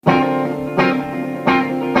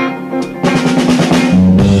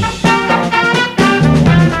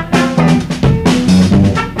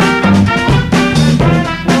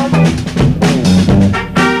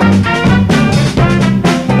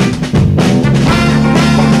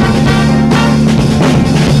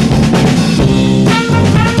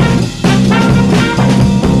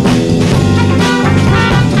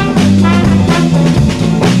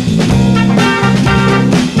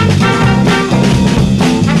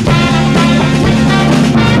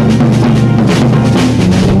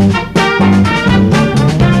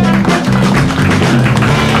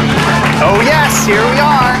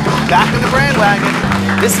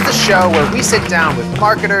This is the show where we sit down with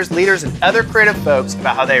marketers, leaders, and other creative folks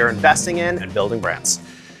about how they are investing in and building brands.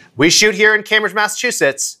 We shoot here in Cambridge,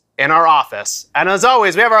 Massachusetts, in our office. And as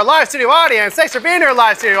always, we have our live studio audience. Thanks for being here,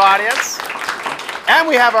 live studio audience. And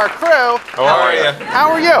we have our crew. How are you?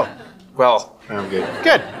 How are you? Well, I'm good.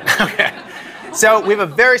 Good. Okay. So we have a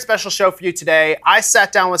very special show for you today. I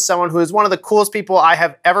sat down with someone who is one of the coolest people I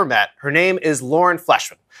have ever met. Her name is Lauren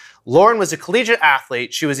Fleshman. Lauren was a collegiate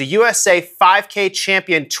athlete. She was a USA 5K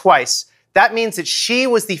champion twice. That means that she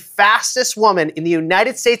was the fastest woman in the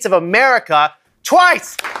United States of America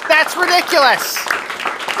twice. That's ridiculous.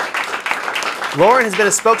 Lauren has been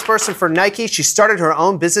a spokesperson for Nike. She started her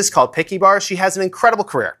own business called Picky Bars. She has an incredible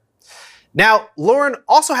career. Now, Lauren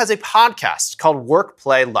also has a podcast called Work,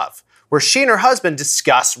 Play, Love, where she and her husband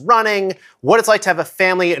discuss running, what it's like to have a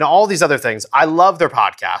family, and all these other things. I love their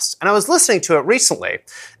podcast. And I was listening to it recently,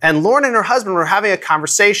 and Lauren and her husband were having a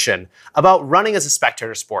conversation about running as a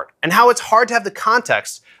spectator sport and how it's hard to have the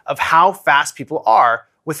context of how fast people are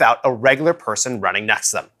without a regular person running next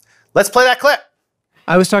to them. Let's play that clip.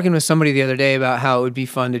 I was talking with somebody the other day about how it would be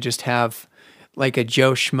fun to just have like a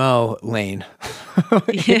Joe Schmo lane.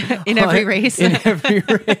 In every race. In every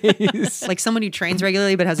race. Like someone who trains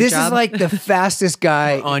regularly but has a This job. is like the fastest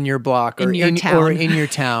guy on your block or In your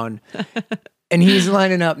town. And he's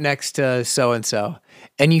lining up next to so-and-so.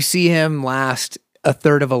 And you see him last a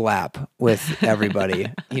third of a lap with everybody,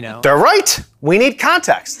 you know. They're right. We need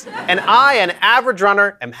context. And I, an average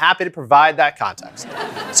runner, am happy to provide that context.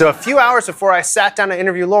 So a few hours before I sat down to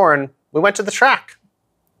interview Lauren, we went to the track.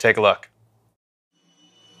 Take a look.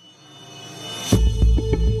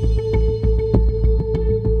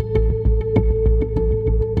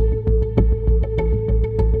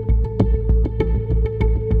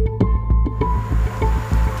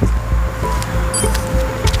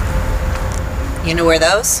 You know where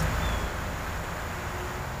those?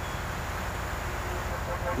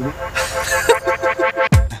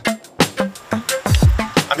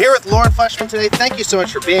 I'm here with Lauren Fleshman today. Thank you so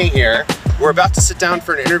much for being here. We're about to sit down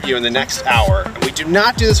for an interview in the next hour, and we do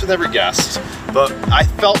not do this with every guest, but I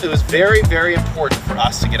felt it was very, very important for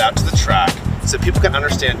us to get out to the track so people can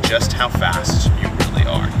understand just how fast you really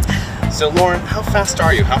are. So Lauren, how fast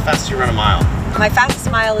are you? How fast do you run a mile? My fastest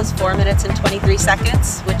mile is 4 minutes and 23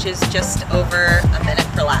 seconds, which is just over a minute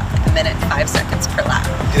per lap, like a minute and 5 seconds per lap.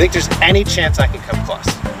 Do you think there's any chance I can come close?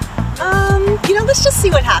 Let's just see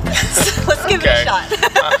what happens. Let's give it a shot.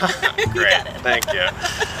 Great, thank you.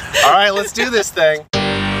 All right, let's do this thing.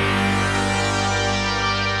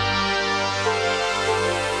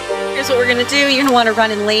 Here's what we're gonna do. You're gonna wanna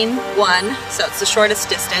run in lane 1, so it's the shortest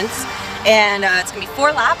distance. And it's gonna be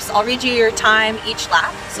 4 laps. I'll read you your time each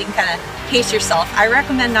lap, so you can kind of pace yourself. I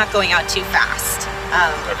recommend not going out too fast,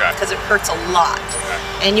 because it hurts a lot. Okay.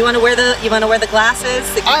 And you wanna wear the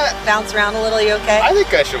glasses that can bounce around a little. You okay? I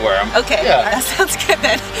think I should wear them. Okay, yeah. That sounds good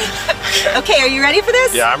then. Okay, are you ready for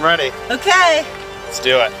this? Yeah, I'm ready. Okay. Let's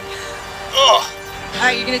do it. Oh. All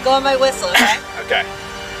right, you're gonna go on my whistle, okay? Okay.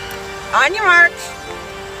 On your mark.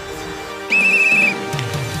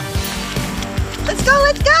 Let's go,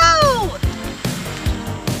 let's go!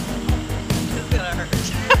 This is gonna hurt.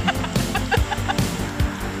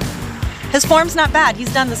 His form's not bad,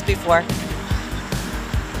 he's done this before.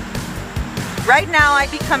 Right now,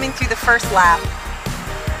 I'd be coming through the first lap.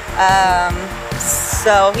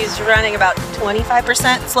 So he's running about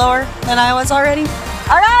 25% slower than I was already.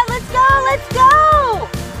 All right, let's go, let's go!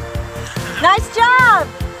 Nice job!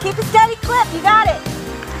 Keep a steady clip, you got it.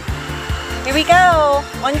 Here we go,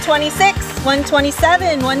 126,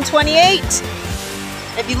 127, 128.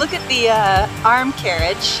 If you look at the arm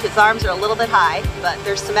carriage, his arms are a little bit high, but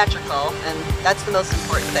they're symmetrical, and that's the most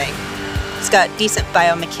important thing. He's got decent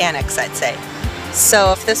biomechanics, I'd say.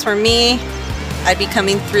 So if this were me, I'd be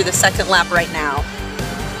coming through the second lap right now.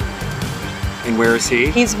 And where is he?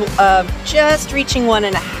 He's just reaching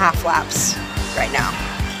 1.5 laps right now.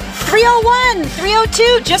 301,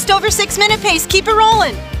 302, just over 6 minute pace, keep it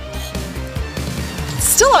rolling.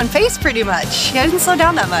 Still on pace pretty much. He didn't slow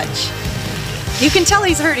down that much. You can tell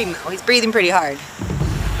he's hurting though. He's breathing pretty hard.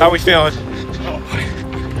 How are we feeling? Oh,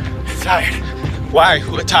 tired. Why?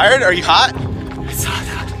 Tired? Are you hot? I saw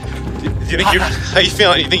that. Do you think you're? How you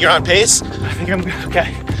feeling? You think you're on pace? I think I'm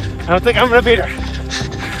okay. I don't think I'm gonna beat her.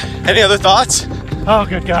 Any other thoughts? Oh,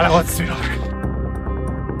 good God! I want to do it over.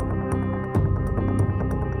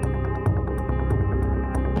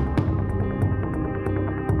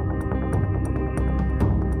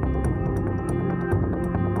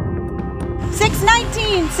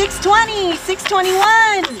 $619, $620,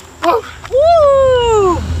 $621. Woo!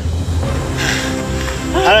 Woo!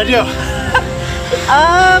 How'd I do?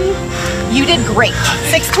 You did great.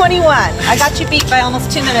 6:21. I got you beat by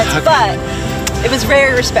almost 2 minutes, but it was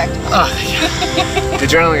very respectable. The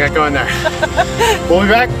adrenaline got going there. We'll be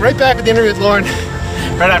right back with the interview with Lauren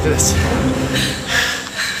right after this.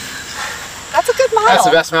 That's a good mile. That's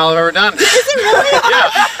the best mile I've ever done. Is it really? Yeah.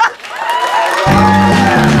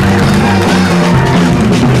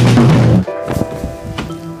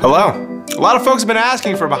 Hello. A lot of folks have been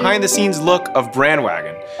asking for a behind-the-scenes look of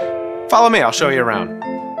Brandwagon. Follow me, I'll show you around.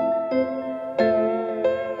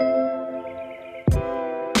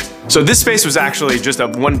 So this space was actually just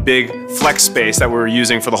one big flex space that we were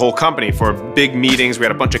using for the whole company for big meetings. We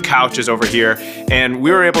had a bunch of couches over here, and we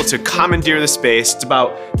were able to commandeer the space. It's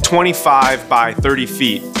about 25 by 30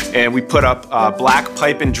 feet, and we put up black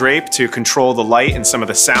pipe and drape to control the light and some of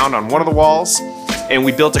the sound on one of the walls. And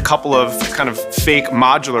we built a couple of kind of fake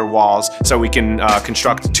modular walls so we can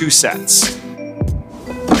construct 2 sets.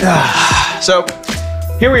 So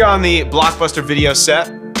here we are on the Blockbuster video set.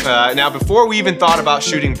 Now, before we even thought about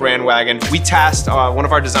shooting Brandwagon, we tasked one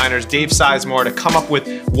of our designers, Dave Sizemore, to come up with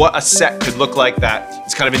what a set could look like that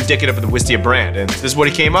is kind of indicative of the Wistia brand, and this is what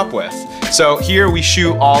he came up with. So here we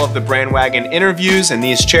shoot all of the Brandwagon interviews in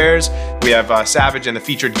these chairs. We have Savage and the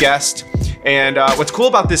featured guest. And what's cool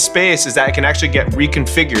about this space is that it can actually get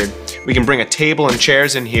reconfigured. We can bring a table and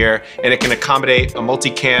chairs in here, and it can accommodate a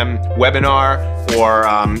multicam webinar or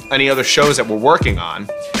any other shows that we're working on.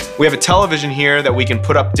 We have a television here that we can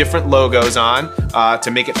put up different logos on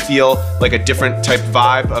to make it feel like a different type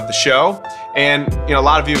vibe of the show. And a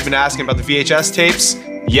lot of you have been asking about the VHS tapes.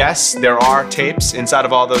 Yes, there are tapes inside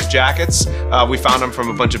of all those jackets. We found them from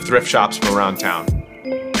a bunch of thrift shops from around town.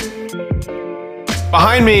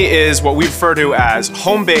 Behind me is what we refer to as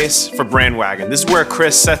home base for Brandwagon. This is where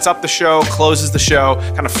Chris sets up the show, closes the show,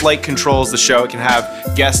 kind of flight controls the show. It can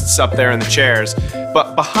have guests up there in the chairs.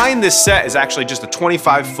 But behind this set is actually just a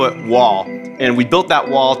 25-foot wall. And we built that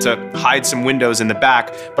wall to hide some windows in the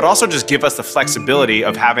back, but also just give us the flexibility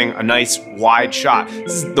of having a nice wide shot.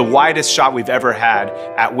 This is the widest shot we've ever had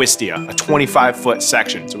at Wistia, a 25-foot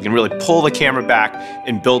section. So we can really pull the camera back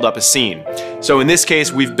and build up a scene. So in this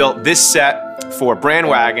case, we've built this set for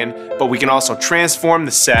Brandwagon, but we can also transform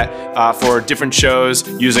the set for different shows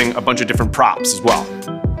using a bunch of different props as well.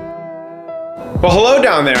 Well, hello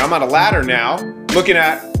down there. I'm on a ladder now, looking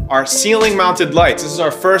at our ceiling mounted lights. This is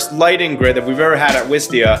our first lighting grid that we've ever had at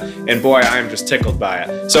Wistia, and boy, I am just tickled by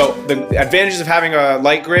it. So the advantages of having a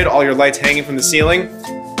light grid, all your lights hanging from the ceiling,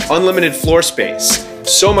 unlimited floor space,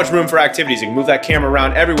 so much room for activities. You can move that camera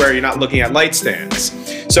around everywhere. You're not looking at light stands.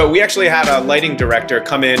 So we actually had a lighting director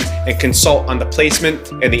come in and consult on the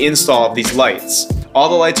placement and the install of these lights. All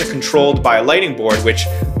the lights are controlled by a lighting board, which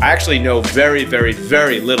I actually know very, very,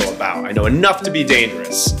 very little about. I know enough to be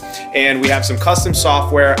dangerous. And we have some custom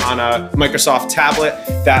software on a Microsoft tablet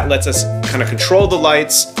that lets us kind of control the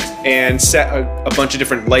lights and set a bunch of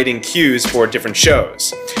different lighting cues for different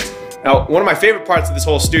shows. Now, one of my favorite parts of this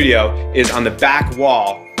whole studio is on the back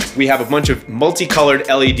wall. We have a bunch of multicolored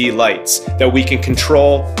LED lights that we can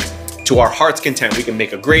control to our heart's content. We can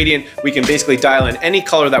make a gradient. We can basically dial in any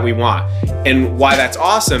color that we want. And why that's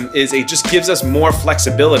awesome is it just gives us more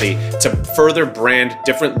flexibility to further brand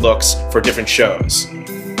different looks for different shows.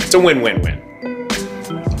 It's a win-win-win.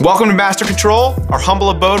 Welcome to Master Control, our humble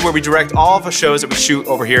abode where we direct all of the shows that we shoot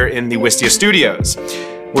over here in the Wistia studios.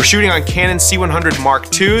 We're shooting on Canon C100 Mark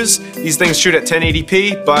IIs. These things shoot at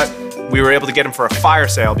 1080p, but we were able to get them for a fire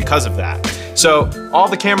sale because of that. So all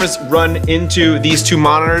the cameras run into these 2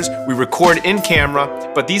 monitors. We record in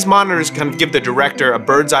camera, but these monitors kind of give the director a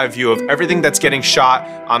bird's eye view of everything that's getting shot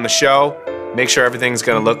on the show. Make sure everything's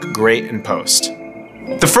gonna look great in post.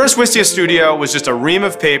 The first Wistia studio was just a ream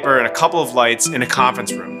of paper and a couple of lights in a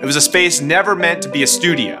conference room. It was a space never meant to be a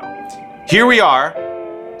studio. Here we are,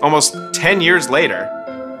 almost 10 years later,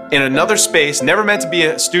 in another space never meant to be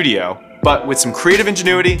a studio, but with some creative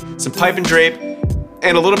ingenuity, some pipe and drape,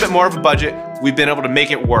 and a little bit more of a budget, we've been able to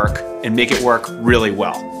make it work and make it work really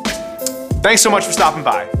well. Thanks so much for stopping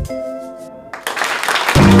by.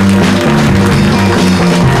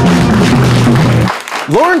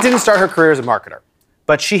 Lauren didn't start her career as a marketer,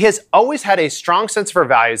 but she has always had a strong sense of her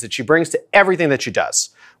values that she brings to everything that she does.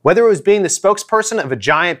 Whether it was being the spokesperson of a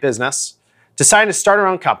giant business, deciding to start her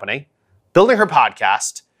own company, building her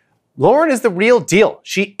podcast, Lauren is the real deal.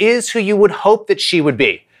 She is who you would hope that she would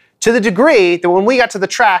be. To the degree that when we got to the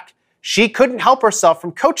track, she couldn't help herself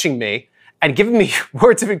from coaching me and giving me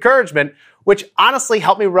words of encouragement, which honestly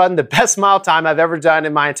helped me run the best mile time I've ever done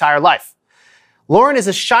in my entire life. Lauren is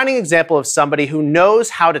a shining example of somebody who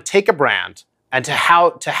knows how to take a brand and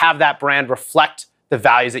how to have that brand reflect the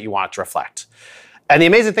values that you want it to reflect. And the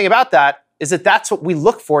amazing thing about that is that that's what we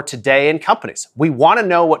look for today in companies. We want to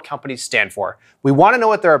know what companies stand for. We want to know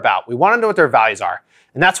what they're about. We want to know what their values are.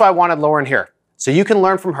 And that's why I wanted Lauren here. So you can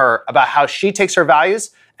learn from her about how she takes her values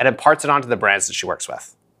and imparts it onto the brands that she works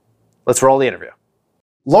with. Let's roll the interview.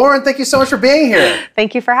 Lauren, thank you so much for being here.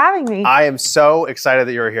 Thank you for having me. I am so excited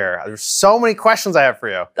that you're here. There's so many questions I have for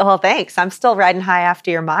you. Well, thanks. I'm still riding high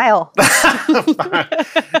after your mile.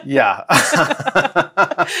 Yeah.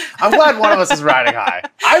 I'm glad one of us is riding high.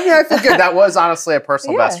 I mean, I feel good. That was honestly a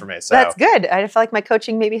personal best for me. So that's good. I feel like my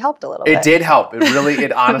coaching maybe helped a little bit. It did help.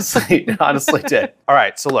 It honestly did. All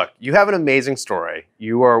right. So look, you have an amazing story.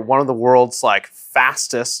 You are one of the world's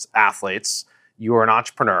fastest athletes. You are an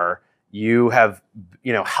entrepreneur. You have,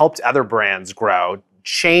 helped other brands grow,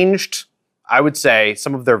 changed, I would say,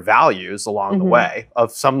 some of their values along the way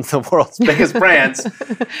of some of the world's biggest brands.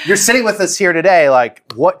 You're sitting with us here today.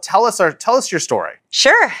 Tell us your story.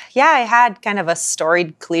 Sure. Yeah, I had kind of a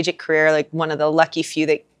storied collegiate career, like one of the lucky few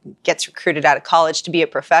that gets recruited out of college to be a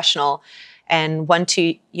professional, and won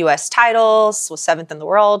 2 U.S. titles, was 7th in the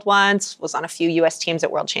world once, was on a few U.S. teams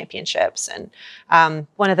at world championships. And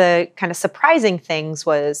one of the kind of surprising things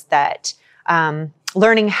was that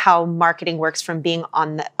learning how marketing works from being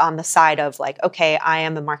on the side of okay, I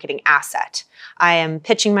am a marketing asset. I am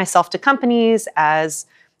pitching myself to companies as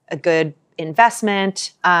a good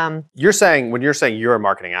investment. When you're saying you're a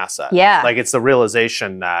marketing asset, yeah, it's the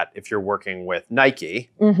realization that if you're working with Nike,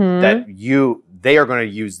 that they are going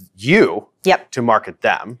to use you to market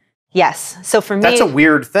them. Yes. So for me, that's a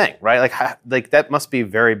weird thing, right? That must be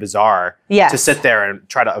very bizarre to sit there and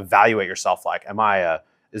try to evaluate yourself.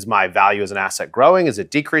 Is my value as an asset growing? Is it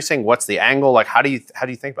decreasing? What's the angle? How do you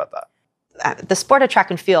think about that? The sport of track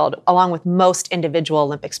and field, along with most individual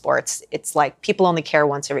Olympic sports, it's people only care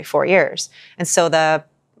once every 4 years. And so the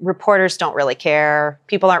reporters don't really care.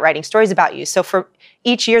 People aren't writing stories about you. So for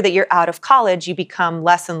each year that you're out of college, you become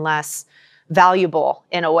less and less valuable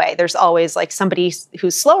in a way. There's always somebody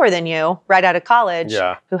who's slower than you right out of college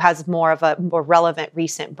who has more of a more relevant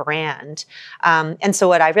recent brand. And so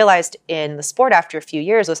what I realized in the sport after a few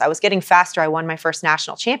years was I was getting faster. I won my first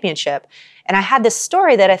national championship. And I had this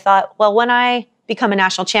story that I thought, well, when I become a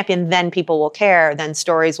national champion, then people will care, then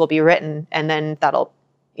stories will be written, and then that'll,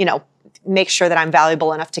 make sure that I'm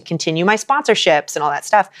valuable enough to continue my sponsorships and all that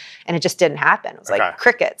stuff. And it just didn't happen. It was like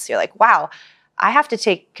crickets. You're like, wow, I have to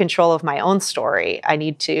take control of my own story. I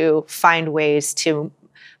need to find ways to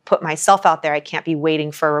put myself out there. I can't be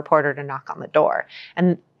waiting for a reporter to knock on the door.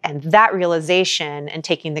 And that realization and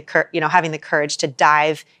taking having the courage to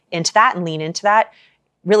dive into that and lean into that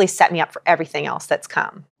really set me up for everything else that's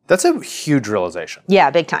come. That's a huge realization. Yeah,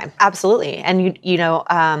 big time. Absolutely. And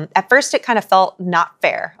at first it kind of felt not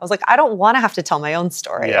fair. I was like, I don't want to have to tell my own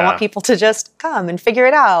story. I want people to just come and figure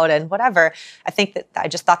it out and whatever. I think that I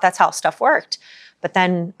just thought that's how stuff worked. But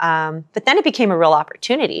then it became a real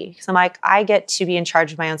opportunity because I'm like, I get to be in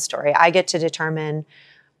charge of my own story. I get to determine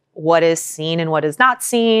what is seen and what is not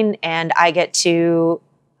seen. And I get to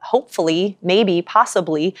hopefully, maybe,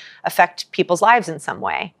 possibly affect people's lives in some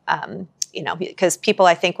way. Because people,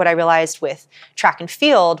 I think what I realized with track and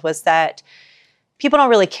field was that people don't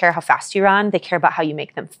really care how fast you run. They care about how you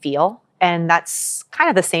make them feel. And that's kind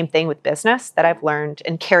of the same thing with business that I've learned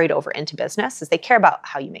and carried over into business is they care about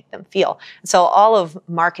how you make them feel. And so all of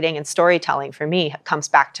marketing and storytelling for me comes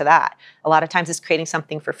back to that. A lot of times it's creating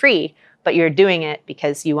something for free, but you're doing it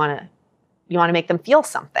because you want to make them feel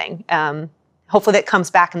something. Hopefully that comes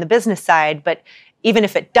back in the business side, but even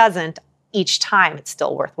if it doesn't, each time it's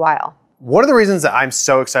still worthwhile. One of the reasons that I'm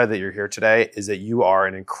so excited that you're here today is that you are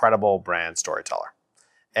an incredible brand storyteller.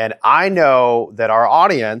 And I know that our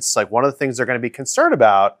audience, one of the things they're going to be concerned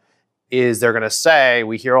about is they're going to say,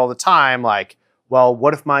 we hear all the time, well,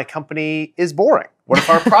 what if my company is boring? What if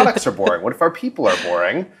our products are boring? What if our people are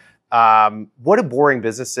boring? What do boring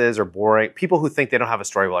businesses or boring people who think they don't have a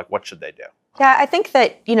story, what should they do? Yeah, I think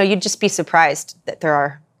that, you'd just be surprised that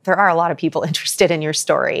there are a lot of people interested in your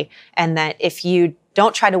story, and that if you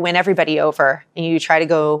don't try to win everybody over and you try to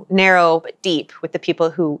go narrow but deep with the people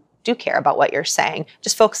who do care about what you're saying,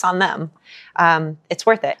 just focus on them. It's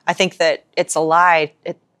worth it. I think that it's a lie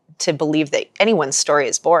to believe that anyone's story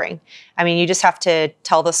is boring. I mean, you just have to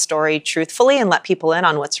tell the story truthfully and let people in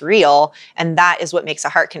on what's real. And that is what makes a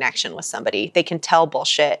heart connection with somebody. They can tell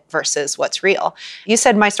bullshit versus what's real. You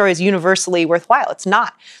said my story is universally worthwhile. It's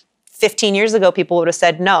not. 15 years ago, people would have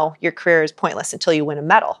said, no, your career is pointless until you win a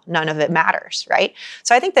medal. None of it matters, right?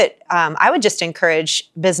 So I think that I would just encourage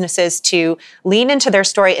businesses to lean into their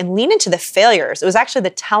story and lean into the failures. It was actually the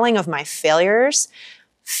telling of my failures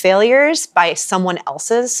failures by someone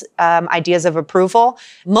else's ideas of approval,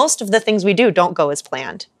 most of the things we do don't go as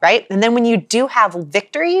planned, right? And then when you do have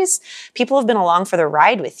victories, people have been along for the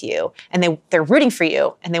ride with you and they're rooting for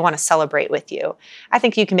you and they want to celebrate with you. I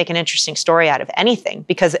think you can make an interesting story out of anything,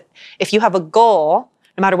 because if you have a goal,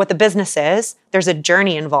 no matter what the business is, there's a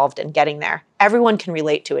journey involved in getting there. Everyone can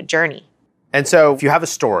relate to a journey. And so if you have a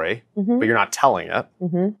story, but you're not telling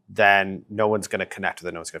it, then no one's going to connect with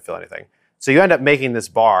it. No one's going to feel anything. So you end up making this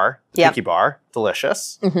bar, the Picky Bar,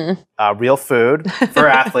 delicious, real food for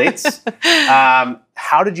athletes.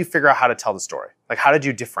 How did you figure out how to tell the story? Like, how did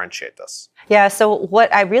you differentiate this? Yeah, so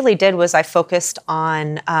what I really did was I focused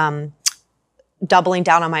on doubling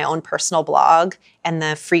down on my own personal blog and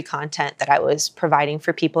the free content that I was providing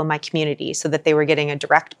for people in my community so that they were getting a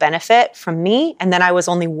direct benefit from me. And then I was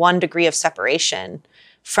only 1 degree of separation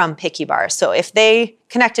from Picky Bars. So if they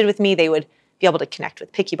connected with me, they would be able to connect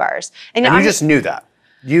with Picky Bars. And you just knew that.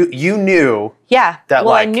 You knew that, well,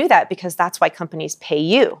 I knew that because that's why companies pay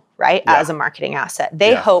you, right, as a marketing asset.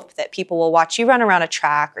 They hope that people will watch you run around a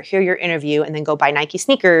track or hear your interview and then go buy Nike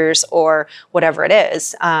sneakers or whatever it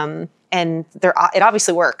is. And it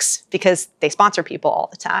obviously works because they sponsor people all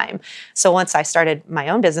the time. So once I started my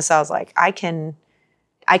own business, I was like, I can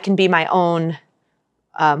be my own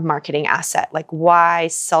marketing asset. Like, why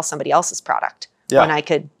sell somebody else's product when I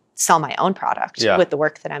could sell my own product with the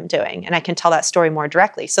work that I'm doing? And I can tell that story more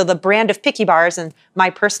directly. So the brand of Picky Bars and my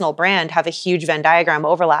personal brand have a huge Venn diagram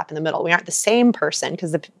overlap in the middle. We aren't the same person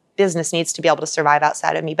because the business needs to be able to survive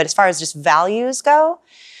outside of me. But as far as just values go,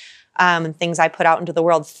 and things I put out into the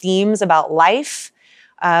world, themes about life,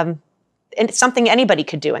 and it's something anybody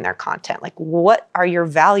could do in their content. Like, what are your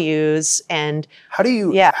values? And how do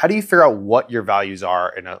you figure out what your values are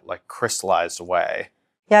in a like crystallized way?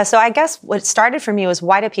 Yeah, so I guess what started for me was,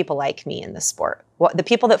 why do people like me in this sport? The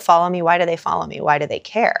people that follow me, why do they follow me? Why do they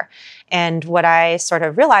care? And what I sort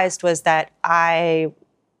of realized was that I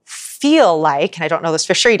feel like, and I don't know this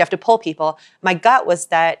for sure, you'd have to poll people, my gut was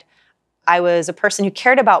that I was a person who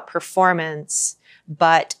cared about performance,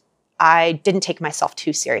 but I didn't take myself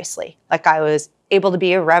too seriously. Like, I was able to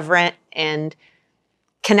be irreverent and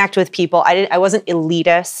connect with people. I wasn't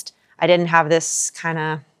elitist. I didn't have this kind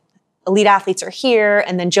of elite athletes are here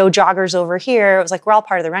and then Joe Joggers over here. It was like, we're all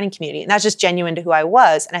part of the running community. And that's just genuine to who I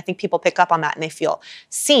was. And I think people pick up on that and they feel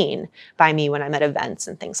seen by me when I'm at events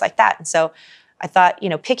and things like that. And so I thought,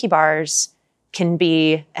 Picky Bars can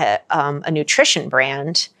be a nutrition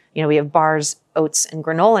brand. We have bars, oats, and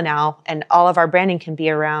granola now, and all of our branding can be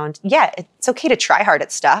around, it's okay to try hard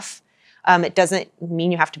at stuff. It doesn't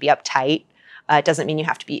mean you have to be uptight. It doesn't mean you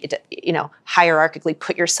have to be, hierarchically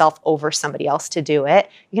put yourself over somebody else to do it.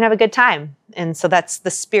 You can have a good time. And so that's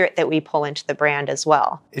the spirit that we pull into the brand as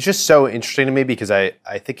well. It's just so interesting to me because I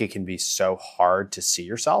think it can be so hard to see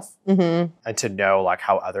yourself and to know like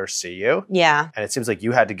how others see you. Yeah. And it seems like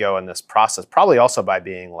you had to go in this process, probably also by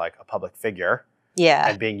being like a public figure. Yeah.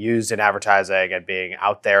 And being used in advertising and being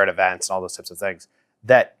out there at events and all those types of things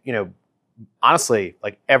that, honestly,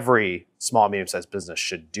 like every small, medium-sized business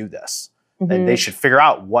should do this. And they should figure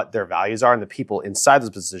out what their values are, and the people inside those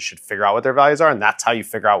businesses should figure out what their values are, and that's how you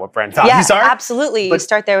figure out what brand values are. Absolutely. You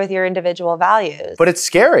start there with your individual values. But it's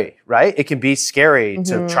scary, right? It can be scary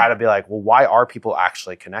to try to be like, well, why are people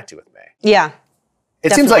actually connecting with me? Yeah.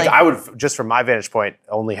 It seems like I would, just from my vantage point,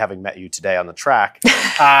 only having met you today on the track,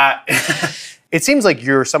 it seems like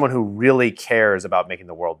you're someone who really cares about making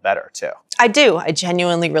the world better too. I do. I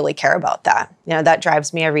genuinely really care about that. That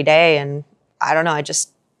drives me every day. And I don't know,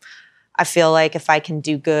 I feel like if I can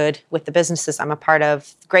do good with the businesses I'm a part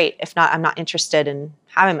of, great. If not, I'm not interested in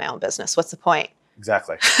having my own business. What's the point?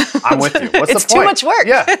 Exactly. I'm with you. What's the point? It's too much work.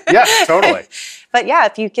 Yeah, totally. But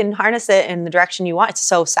if you can harness it in the direction you want, it's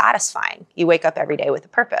so satisfying. You wake up every day with a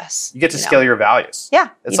purpose. You get to scale your values. Yeah,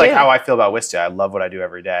 it's like how I feel about Wistia. I love what I do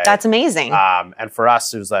every day. That's amazing. And for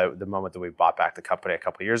us, it was like the moment that we bought back the company a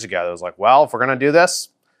couple of years ago. It was like, well, if we're going to do this,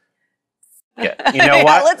 you know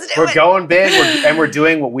what? Let's do we're going big, and we're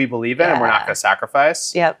doing what we believe in, and we're not going to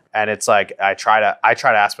sacrifice. Yep. And it's like I try to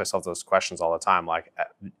ask myself those questions all the time. Like,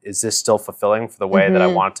 is this still fulfilling for the way that I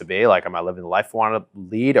want it to be? Like, am I living the life I want to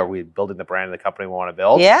lead? Are we building the brand of the company we want to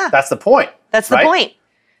build? Yeah. That's the point. That's the point.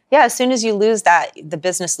 Yeah. As soon as you lose that, the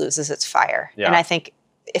business loses its fire. Yeah. And I think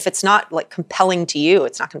if it's not like compelling to you,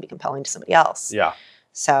 it's not going to be compelling to somebody else. Yeah.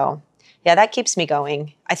 So, that keeps me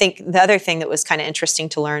going. I think the other thing that was kind of interesting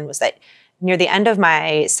to learn was that near the end of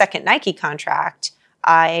my second Nike contract,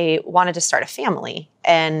 I wanted to start a family.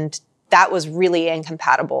 And that was really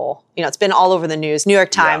incompatible. You know, it's been all over the news. New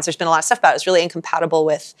York Times, there's been a lot of stuff about it. It's really incompatible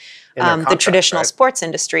with the traditional sports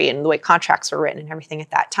industry and the way contracts were written and everything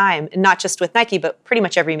at that time. And not just with Nike, but pretty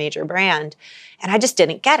much every major brand. And I just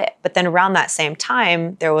didn't get it. But then around that same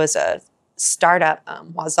time, there was a startup,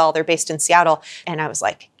 Wazal, they're based in Seattle. And I was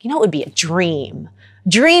like, you know, it would be a dream.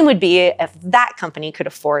 Dream would be if that company could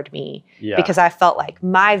afford me, because I felt like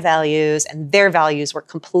my values and their values were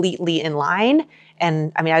completely in line.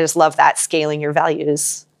 And I mean, I just love that scaling your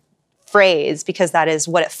values phrase, because that is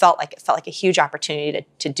what it felt like. It felt like a huge opportunity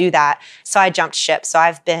to do that. So I jumped ship. So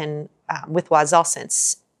I've been with Wazal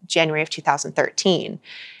since January of 2013.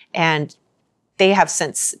 And they have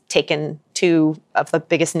since taken two of the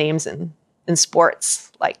biggest names in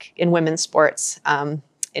sports, like in women's sports,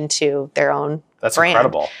 into their own That's brand.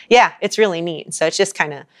 incredible. Yeah, it's really neat. So it just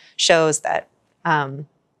kind of shows that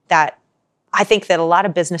that I think that a lot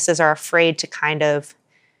of businesses are afraid to kind of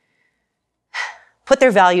put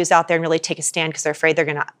their values out there and really take a stand because they're afraid they're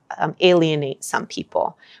going to alienate some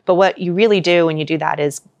people. But what you really do when you do that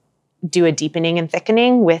is do a deepening and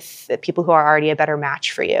thickening with the people who are already a better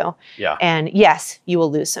match for you. Yeah. And yes, you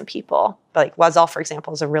will lose some people. But like Wazal, for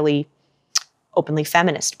example, is a really openly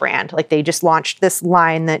feminist brand. Like they just launched this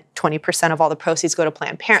line that 20% of all the proceeds go to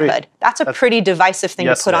Planned Parenthood. Sweet. That's a pretty divisive thing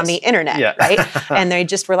to put on the internet, right? And they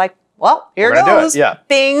just were like, well, here goes,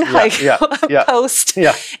 bing, post.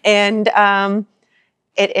 Yeah. And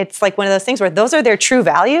it's like one of those things where those are their true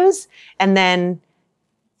values. And then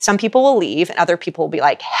some people will leave and other people will be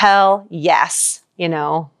like, hell yes. You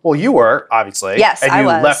know. Well, you were, obviously. Yes, and I you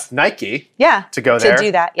was. left Nike to go there. To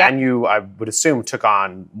do that, yeah. And you, I would assume, took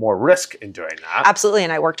on more risk in doing that. Absolutely,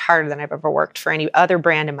 and I worked harder than I've ever worked for any other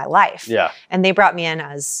brand in my life. Yeah. And they brought me in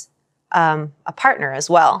as a partner as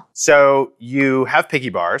well. So you have Picky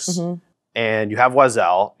Bars and you have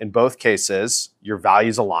Wazal. In both cases, your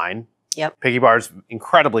values align. Yep. Picky Bars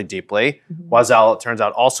incredibly deeply. Wazal, it turns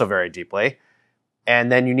out, also very deeply.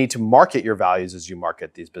 And then you need to market your values as you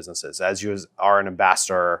market these businesses, as you are an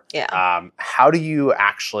ambassador. Yeah. How do you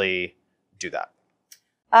actually do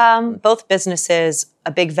that? Both businesses,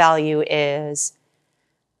 a big value is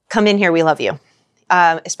come in here, we love you.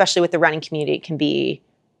 Especially with the running community,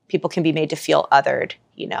 people can be made to feel othered,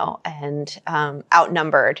 you know, and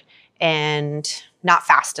outnumbered and not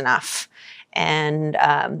fast enough. And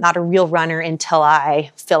not a real runner until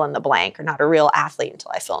I fill in the blank, or not a real athlete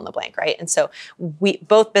until I fill in the blank, right? And so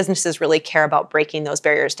both businesses really care about breaking those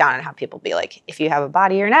barriers down and have people be like, if you have a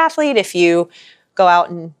body, you're an athlete. If you go out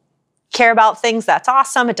and care about things, that's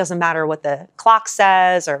awesome. It doesn't matter what the clock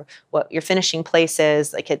says or what your finishing place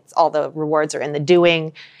is. Like it's all the rewards are in the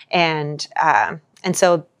doing. And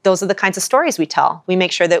so those are the kinds of stories we tell. We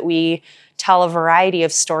make sure that we tell a variety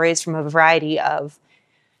of stories from a variety of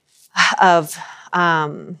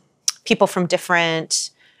people from different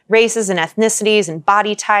races and ethnicities and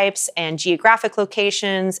body types and geographic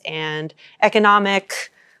locations and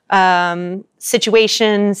economic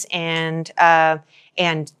situations and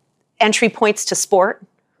entry points to sport,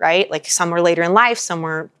 right? Like some were later in life, some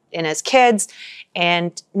were in as kids,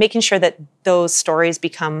 and making sure that those stories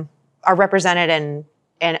are represented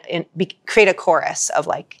and create a chorus of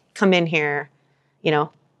like, come in here, you know,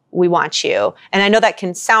 we want you. And I know that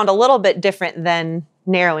can sound a little bit different than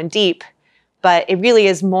narrow and deep, but it really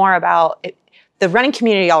is more about it. The running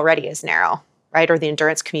community already is narrow, right? Or the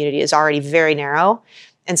endurance community is already very narrow.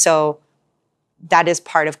 And so that is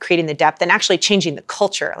part of creating the depth and actually changing the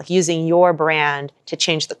culture, like using your brand to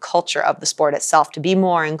change the culture of the sport itself, to be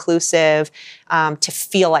more inclusive, to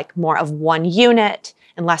feel like more of one unit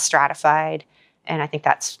and less stratified. And I think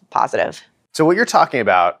that's positive. So what you're talking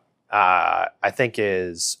about, I think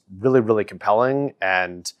is really, really compelling.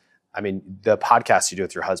 And I mean, the podcast you do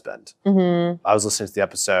with your husband, I was listening to the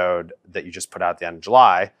episode that you just put out at the end of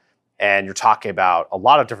July, and you're talking about a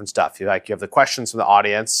lot of different stuff. You have the questions from the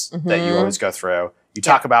audience that you always go through. You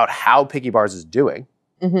talk about how Picky Bars is doing,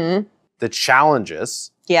 the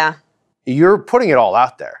challenges. Yeah. You're putting it all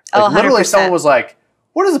out there. Like, literally someone was like,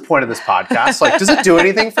 what is the point of this podcast? Like, does it do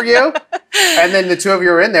anything for you? And then the two of you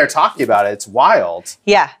are in there talking about it. It's wild.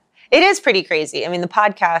 Yeah. It is pretty crazy. I mean, the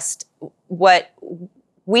podcast, what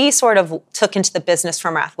we sort of took into the business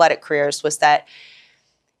from our athletic careers was that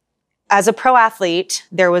as a pro athlete,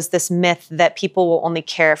 there was this myth that people will only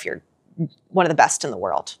care if you're one of the best in the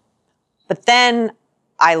world. But then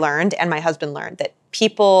I learned, and my husband learned, that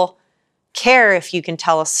people care if you can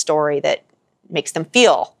tell a story that makes them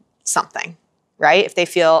feel something, right? If they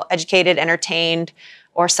feel educated, entertained,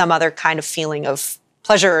 or some other kind of feeling of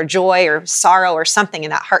pleasure or joy or sorrow or something in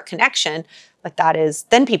that heart connection, like that is,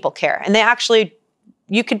 then people care. And they actually,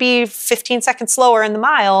 you could be 15 seconds slower in the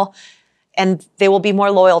mile, And they will be more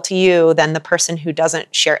loyal to you than the person who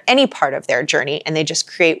doesn't share any part of their journey and they just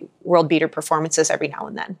create world beater performances every now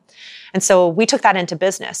and then. And so we took that into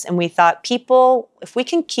business and we thought if we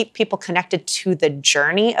can keep people connected to the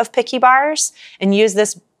journey of Picky Bars and use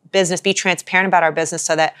this business, be transparent about our business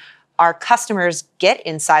so that our customers get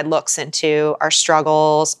inside looks into our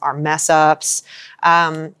struggles, our mess ups,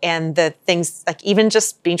 and the things like even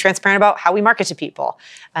just being transparent about how we market to people.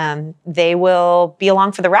 They will be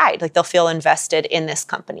along for the ride. Like they'll feel invested in this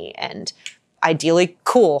company and ideally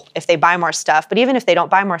cool if they buy more stuff. But even if they don't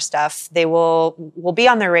buy more stuff, they will be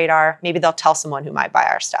on their radar. Maybe they'll tell someone who might buy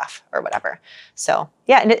our stuff or whatever. So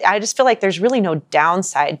yeah, and I just feel like there's really no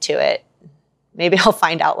downside to it. Maybe I'll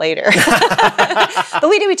find out later. But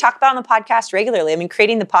we talk about it on the podcast regularly. I mean,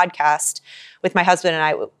 creating the podcast with my husband and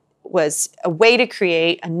I was a way to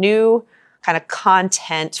create a new kind of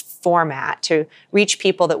content format to reach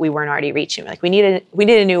people that we weren't already reaching. Like we needed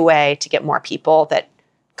a new way to get more people that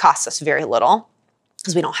costs us very little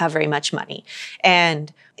because we don't have very much money.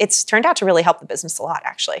 And it's turned out to really help the business a lot,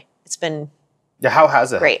 actually. It's been how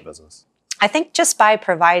has it great. helped the business? I think just by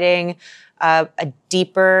providing a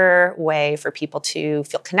deeper way for people to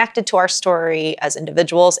feel connected to our story as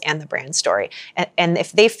individuals and the brand story. And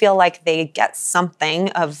if they feel like they get something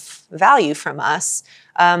of value from us,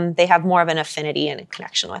 they have more of an affinity and a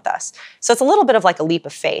connection with us. So it's a little bit of like a leap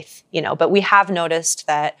of faith, but we have noticed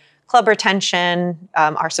that club retention,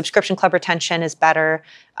 our subscription club retention is better.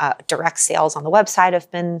 Direct sales on the website have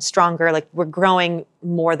been stronger. Like we're growing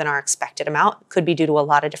more than our expected amount. Could be due to a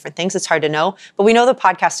lot of different things. It's hard to know, but we know the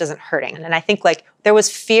podcast isn't hurting. And I think like there was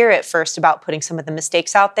fear at first about putting some of the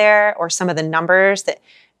mistakes out there or some of the numbers that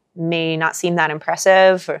may not seem that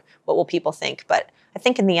impressive or what will people think. But I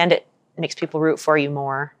think in the end, it makes people root for you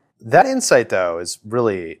more. That insight though is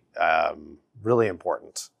really, really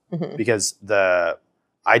important because the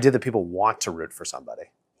idea that people want to root for somebody.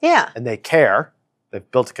 Yeah. And they care.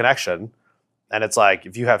 They've built a connection. And it's like,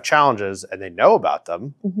 if you have challenges and they know about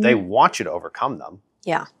them, they want you to overcome them.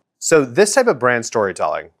 Yeah. So this type of brand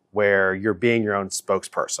storytelling, where you're being your own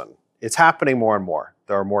spokesperson, it's happening more and more.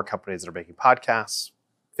 There are more companies that are making podcasts,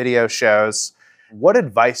 video shows. What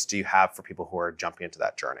advice do you have for people who are jumping into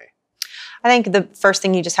that journey? I think the first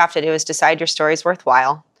thing you just have to do is decide your story is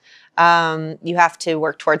worthwhile. You have to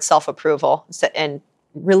work towards self-approval and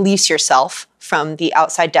release yourself from the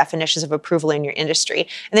outside definitions of approval in your industry.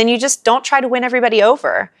 And then you just don't try to win everybody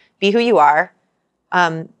over. Be who you are.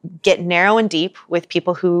 Get narrow and deep with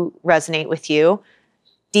people who resonate with you.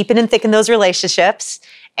 Deepen and thicken those relationships.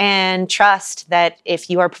 And trust that if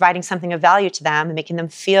you are providing something of value to them and making them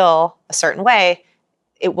feel a certain way,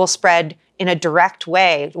 it will spread in a direct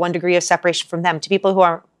way, 1 degree of separation from them, to people who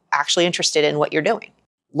are actually interested in what you're doing.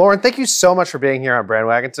 Lauren, thank you so much for being here on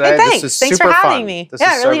Brandwagon today. Hey, thanks. This is Thanks super for having fun. me. This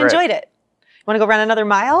Yeah, is I really so great. enjoyed it. Want to go run another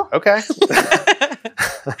mile? Okay.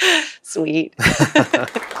 Sweet.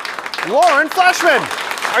 Lauren Fleshman.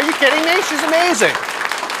 Are you kidding me? She's amazing.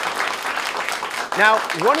 Now,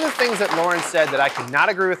 one of the things that Lauren said that I could not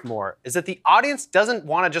agree with more is that the audience doesn't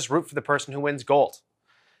want to just root for the person who wins gold.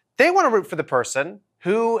 They want to root for the person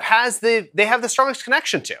who they have the strongest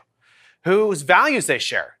connection to, whose values they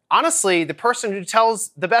share. Honestly, the person who tells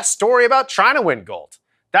the best story about trying to win gold.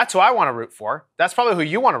 That's who I want to root for. That's probably who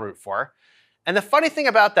you want to root for. And the funny thing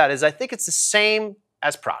about that is I think it's the same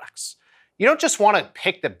as products. You don't just want to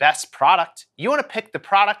pick the best product. You want to pick the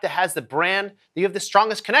product that has the brand that you have the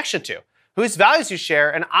strongest connection to, whose values you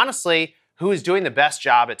share, and honestly, who is doing the best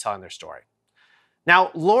job at telling their story.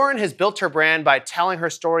 Now, Lauren has built her brand by telling her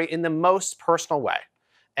story in the most personal way.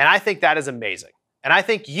 And I think that is amazing. And I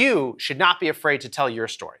think you should not be afraid to tell your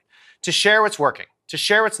story, to share what's working, to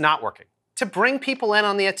share what's not working, to bring people in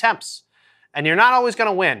on the attempts. And you're not always going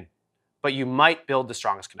to win, but you might build the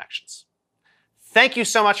strongest connections. Thank you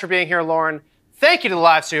so much for being here, Lauren. Thank you to the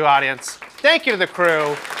live studio audience. Thank you to the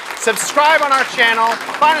crew. Subscribe on our channel.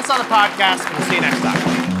 Find us on the podcast. And we'll see you next time.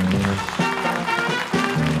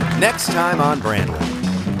 Next time on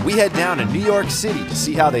Brandwagon, we head down to New York City to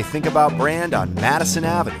see how they think about brand on Madison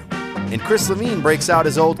Avenue. And Chris Levine breaks out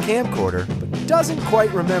his old camcorder, but doesn't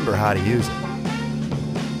quite remember how to use it.